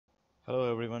Hello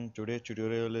everyone, today's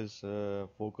tutorial is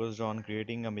focused on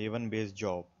creating a Maven-based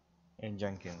job in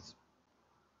Jenkins.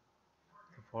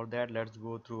 For that, let's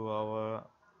go through our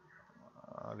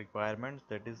requirements.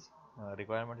 That is,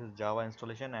 requirements is Java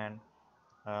installation and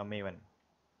Maven.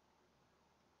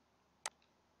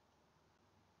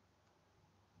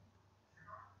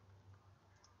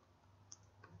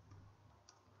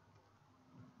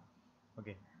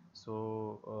 Okay,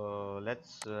 so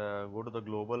let's go to the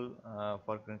global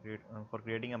for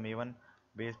creating a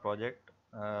Maven-based project.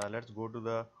 Let's go to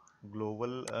the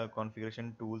global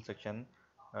configuration tool section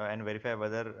and verify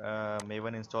whether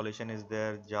Maven installation is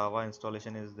there, Java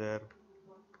installation is there.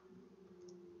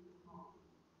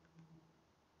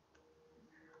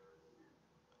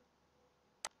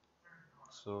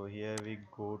 So here we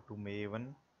go to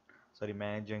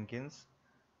manage Jenkins,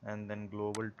 and then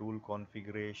global tool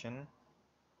configuration,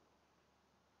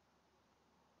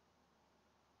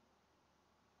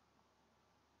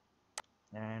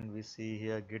 and we see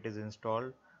here Git is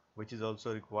installed, which is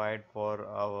also required for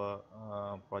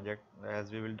our project,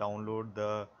 as we will download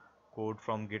the code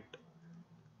from Git.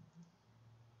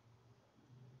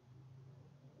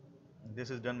 This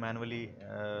is done manually.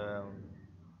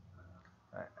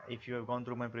 If you have gone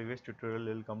through my previous tutorial,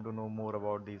 you'll come to know more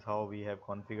about these, how we have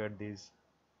configured these,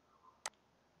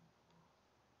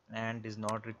 and is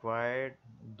not required,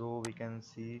 though we can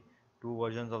see two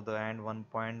versions of the and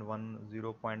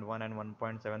 1.10.1 and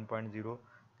 1.7.0.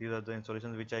 These are the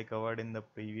installations which I covered in the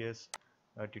previous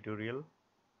tutorial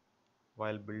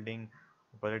while building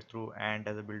project through Ant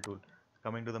as a build tool.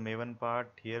 Coming to the Maven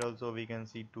part, here also we can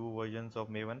see two versions of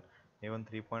Maven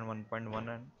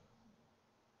 3.1.1 and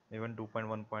Maven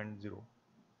 2.1.0,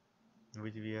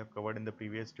 which we have covered in the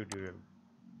previous tutorial.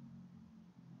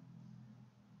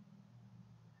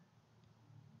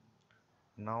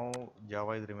 Now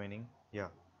Java is remaining. Yeah,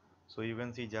 so you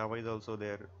can see Java is also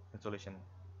there installation.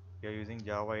 We are using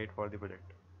Java 8 for the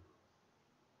project,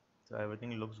 so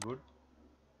everything looks good.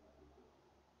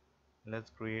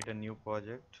 Let's create a new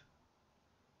project,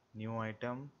 new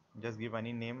item. Just give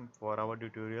any name for our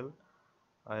tutorial.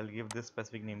 I'll give this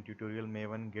specific name, tutorial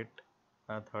Maven Git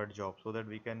third job, so that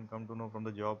we can come to know from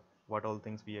the job what all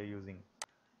things we are using.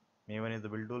 Maven is the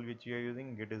build tool which we are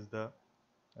using. Git is the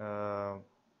uh,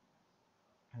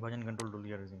 version control tool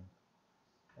we are using.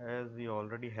 As we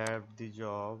already have the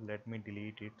job, let me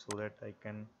delete it so that I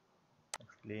can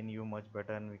explain you much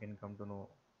better and we can come to know.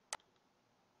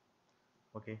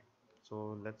 Okay,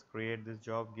 so let's create this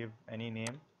job. Give any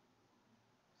name,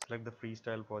 select the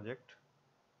freestyle project,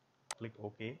 click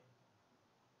OK,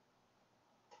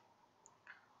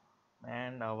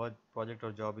 and our project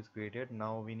or job is created.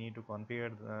 Now we need to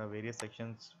configure various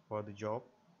sections for the job.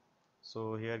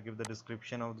 So here give the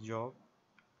description of the job.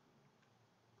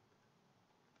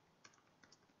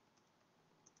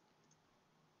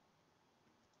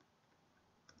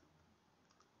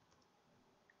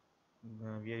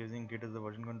 We are using Git as the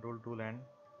version control tool and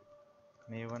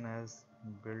Maven as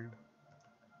build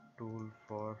tool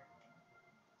for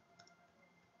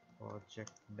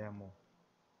project demo.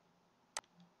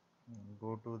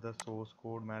 Go to the source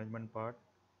code management part,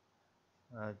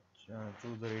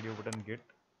 choose the radio button Git.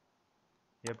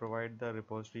 Here provide the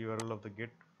repository URL of the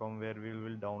Git from where we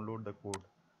will download the code.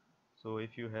 So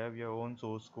if you have your own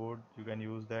source code, you can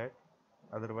use that.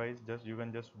 Otherwise, you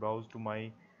can just browse to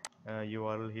my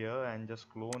URL here and just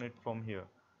clone it from here.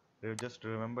 Just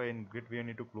remember, in Git we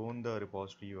need to clone the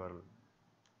repository URL.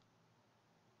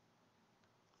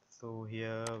 So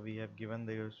here we have given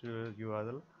the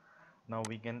URL. Now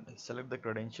we can select the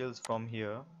credentials from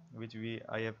here, which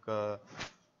I have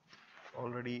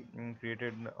already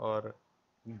created, or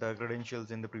the credentials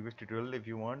in the previous tutorial. If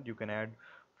you want, you can add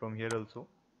from here also.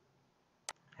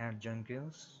 Add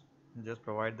Jenkins. Just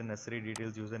provide the necessary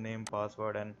details, username,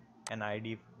 password, and an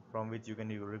ID from which you can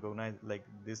recognize, like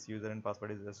this user and password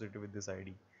is associated with this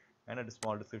ID, and a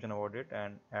small description about it,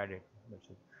 and add it. That's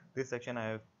it. This section I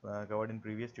have covered in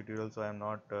previous tutorial, so I'm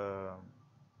not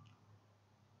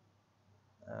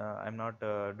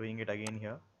doing it again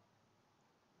here.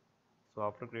 So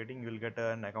after creating, you will get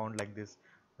an account like this.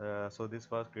 So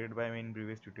this was created by me in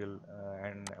previous tutorial,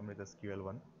 and Amrit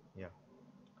SQL1. Yeah.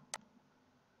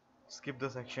 Skip the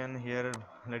section here.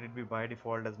 Let it be by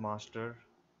default as master.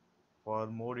 For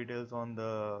more details on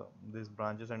these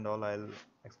branches and all, I'll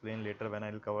explain later when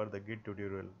I'll cover the Git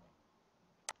tutorial.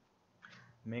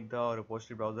 Make the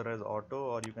repository browser as auto,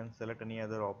 or you can select any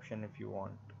other option if you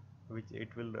want, which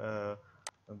it will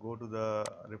go to the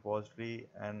repository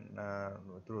and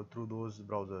through those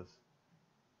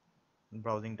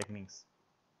browsing techniques,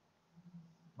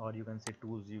 or you can say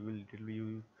tools. It will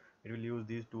use it will use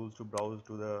these tools to browse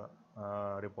to the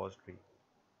repository.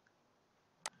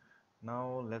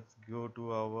 Now let's go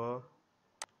to our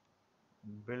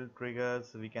build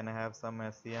triggers. We can have some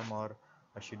SCM or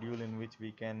a schedule in which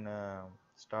we can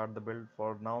start the build.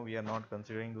 For now we are not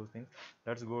considering those things.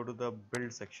 Let's go to the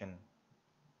build section.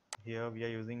 Here we are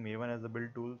using Maven as the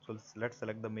build tool, so let's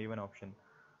select the Maven option.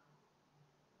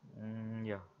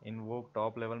 Yeah, invoke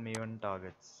top level Maven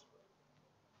targets.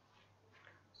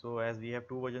 So as we have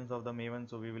two versions of the Maven,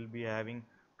 so we will be having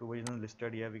two versions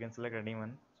listed here. We can select any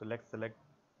one. So let's select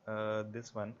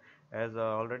this one. As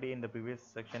already in the previous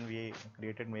section we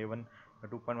created Maven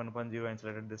 2.1.0 and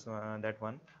selected this one, that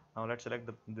one. Now let's select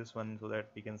this one so that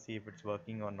we can see if it's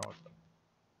working or not.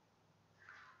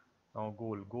 Now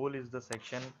goal is the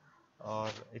section, or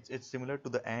it's similar to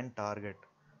the and target.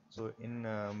 So in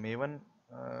Maven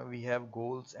we have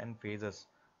goals and phases.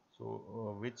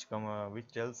 So which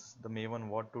tells the Maven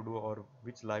what to do or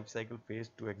which life cycle phase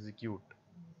to execute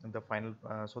in the final,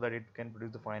 so that it can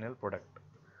produce the final product.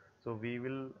 So we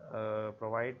will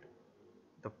provide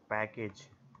the package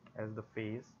as the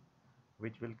phase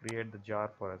which will create the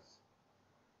jar for us.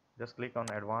 Just click on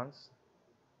advanced.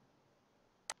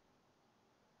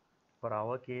 For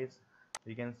our case,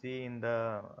 we can see in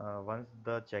the once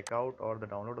the checkout or the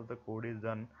download of the code is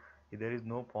done, there is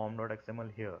no pom.xml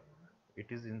here. It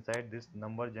is inside this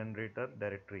number generator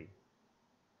directory.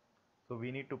 So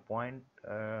we need to point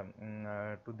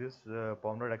to this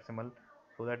pom.xml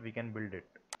so that we can build it.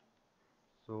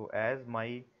 So as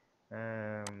my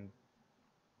um,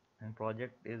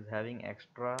 project is having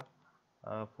extra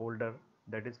folder,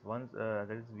 that is once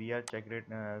that is we are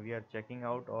checking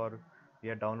out or we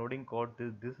are downloading code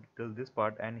till this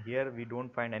part, and here we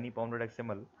don't find any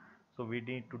pom.xml, so we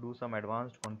need to do some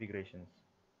advanced configurations.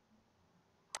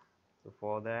 So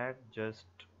for that, just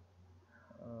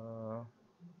uh,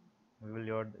 we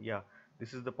will yeah,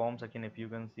 this is the pom section. If you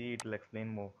can see, it will explain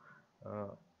more. uh,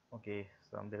 okay,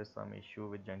 there is some issue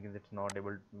with Jenkins. It's not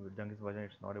able with Jenkins version,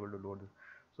 it's not able to load this.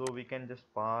 So we can just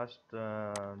pass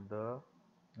the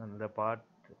part,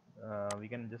 we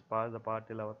can just pass the part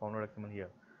till our pom.xml here.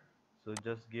 So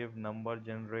just give number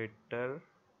generator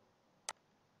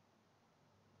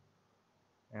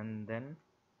and then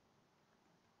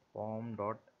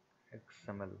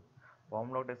pom.xml.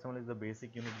 Pom.xml is the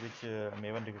basic unit which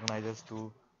Maven recognizes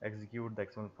to execute the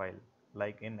XML file.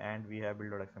 Like in and we have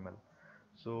build.xml.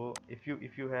 So if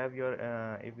you have your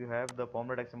if you have the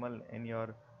pom.xml in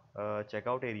your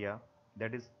checkout area,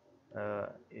 that is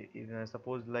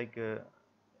suppose like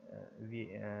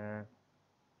we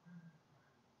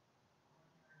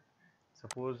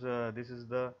suppose this is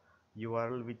the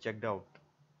URL we checked out,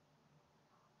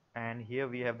 and here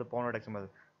we have the pom.xml,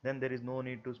 then there is no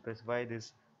need to specify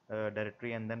this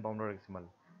directory and then pom.xml.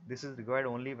 This is required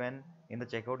only when in the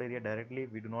checkout area directly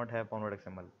we do not have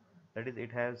pom.xml. That is,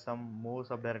 it has some more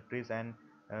subdirectories, and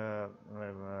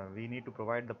we need to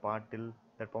provide the path till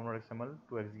that pom.xml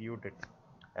to execute it.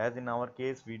 As in our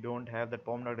case, we don't have that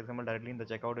pom.xml directly in the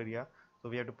checkout area, so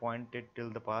we have to point it till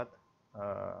the path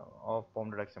of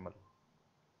pom.xml.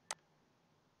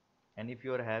 And if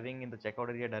you are having in the checkout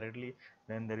area directly,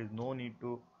 then there is no need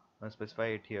to specify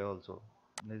it here also.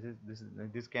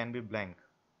 This can be blank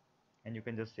and you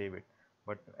can just save it.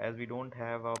 But as we don't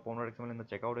have our pom.xml in the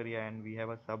checkout area and we have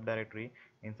a subdirectory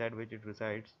inside which it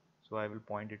resides, so I will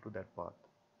point it to that path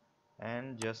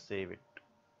and just save it.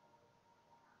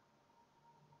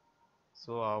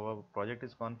 So our project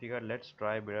is configured. Let's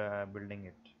try building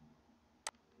it.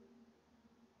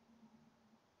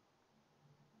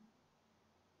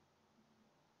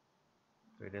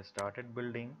 So it has started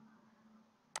building.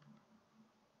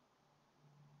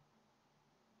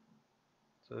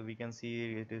 So we can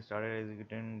see it is started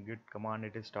executing git command.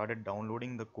 It is started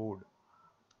downloading the code.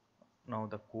 Now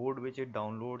the code which it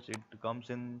downloads, it comes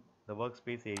in the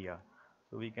workspace area.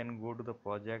 So we can go to the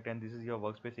project, and this is your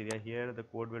workspace area. Here the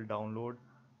code will download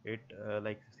it.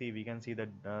 Like, see, we can see that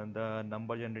the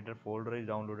number generator folder is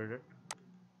downloaded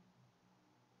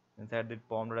inside the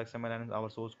pom.xml, and our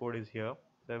source code is here.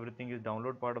 So everything is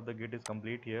download part of the git is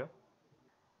complete here.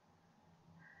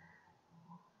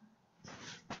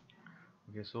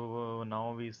 Okay, so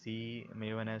now we see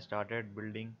Maven has started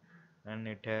building, and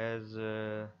it has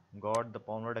got the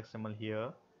pom.xml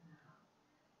here,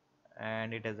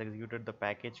 and it has executed the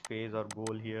package phase or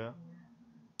goal here.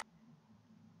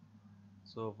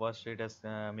 So first, it has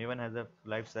Maven has a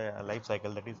life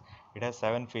cycle, that is, it has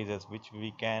 7 phases which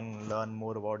we can learn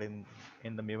more about in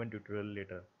the Maven tutorial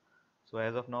later. So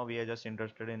as of now, we are just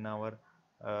interested in our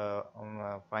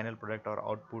final product or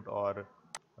output, or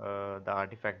the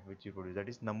artifact which you produce, that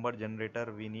is number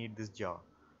generator. We need this jar.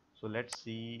 So let's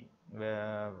see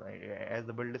where, as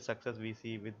the build is success we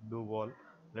see with blue wall.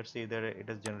 Let's see that it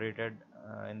is generated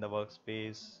in the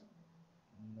workspace.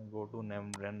 Go to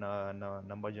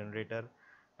number generator,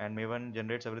 and Maven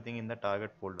generates everything in the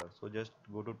target folder. So just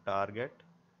go to target,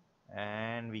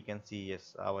 and we can see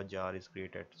yes, our jar is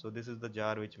created. So this is the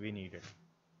jar which we needed.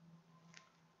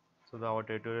 So our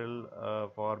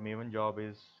tutorial for Maven job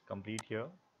is complete here.